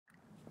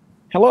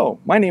Hello,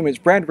 my name is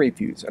Brad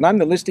Rafuse, and I'm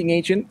the listing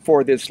agent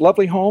for this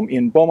lovely home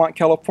in Beaumont,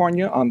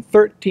 California on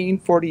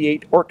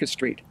 1348 Orchis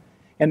Street.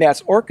 And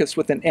that's Orchis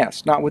with an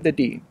S, not with a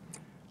D.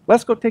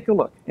 Let's go take a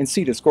look and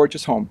see this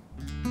gorgeous home.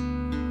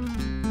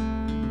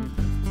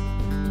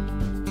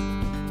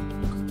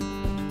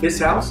 This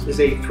house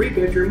is a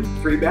 3-bedroom,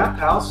 3-bath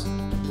house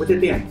with a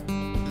den.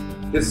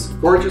 This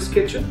gorgeous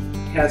kitchen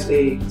has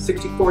a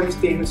 60/40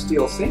 stainless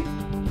steel sink.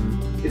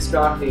 It's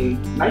got a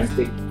nice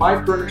big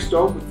 5-burner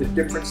stove with the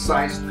different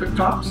sized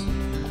cooktops.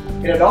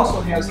 And it also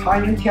has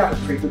high-end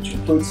cabinetry, which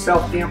includes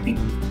self-damping.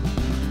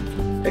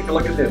 Take a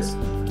look at this.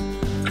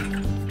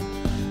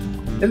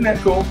 Isn't that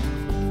cool?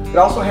 It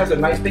also has a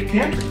nice big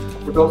pantry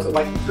for those that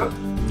like to cook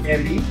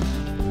and eat.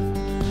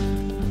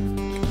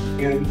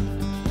 And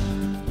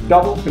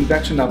double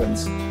convection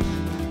ovens.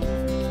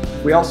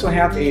 We also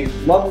have a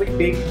lovely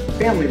big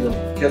family room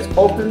that's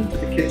open to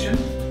the kitchen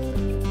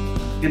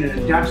and an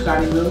attached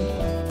dining room.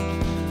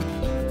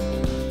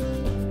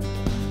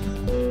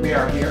 We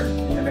are here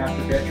in the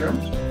master bedroom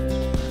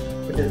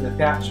with an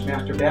attached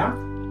master bath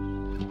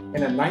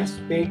and a nice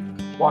big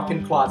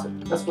walk-in closet.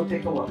 Let's go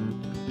take a look.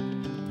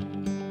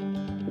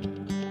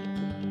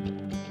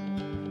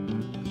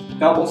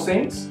 Double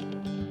sinks,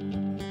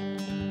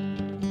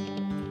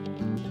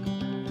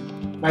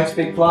 nice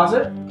big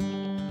closet,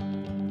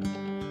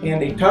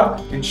 and a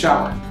tub and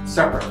shower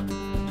separate.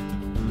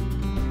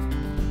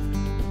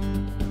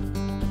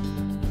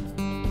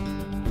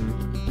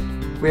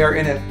 We are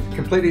in a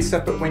completely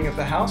separate wing of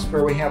the house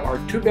where we have our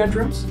 2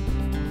 bedrooms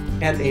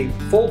and a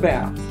full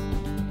bath.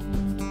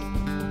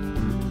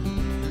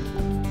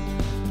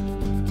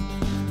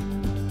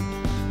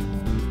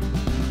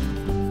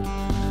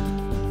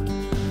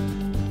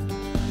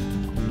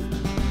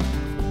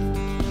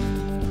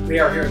 We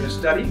are here in the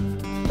study,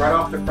 right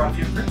off the front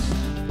entrance.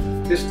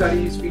 This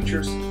study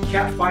features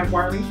Cat 5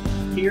 wiring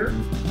here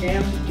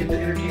and in the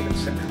entertainment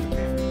center.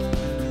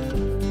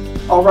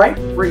 All right,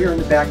 we're here in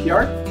the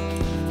backyard.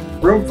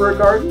 Room for a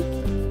garden.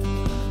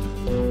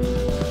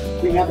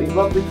 We have a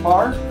lovely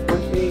bar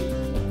with a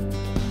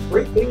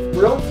great big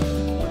grill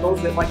for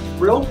those that like to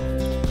grill.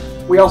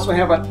 We also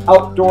have an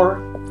outdoor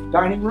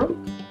dining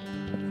room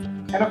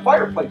and a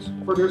fireplace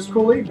for those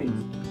cool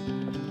evenings.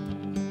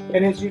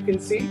 And as you can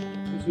see,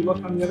 as you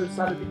look on the other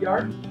side of the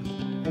yard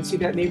and see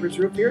that neighbor's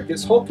roof here,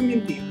 this whole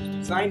community is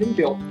designed and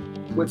built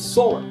with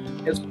solar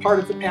as part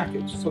of the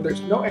package, so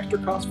there's no extra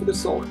cost for the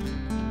solar.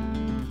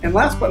 And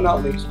last but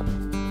not least,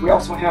 we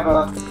also have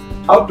an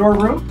outdoor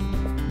room,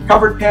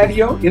 covered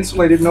patio,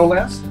 insulated no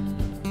less,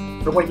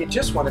 for when you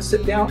just want to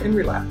sit down and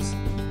relax.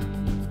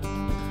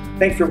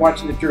 Thanks for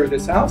watching the tour of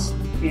this house,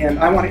 and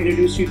I want to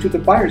introduce you to the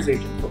buyer's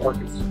agent for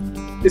Orchis.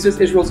 This is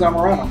Israel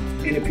Zamorano,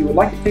 and if you would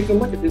like to take a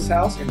look at this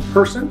house in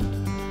person,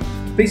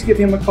 please give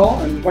him a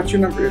call. And what's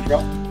your number,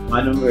 Israel?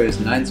 My number is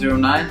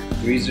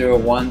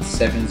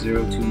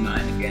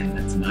 909-301-7029. Again,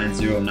 that's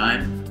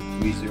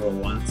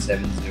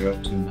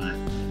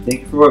 909-301-7029.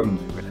 Thank you for working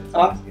with me.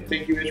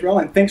 Thank you, Israel,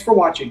 and thanks for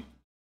watching.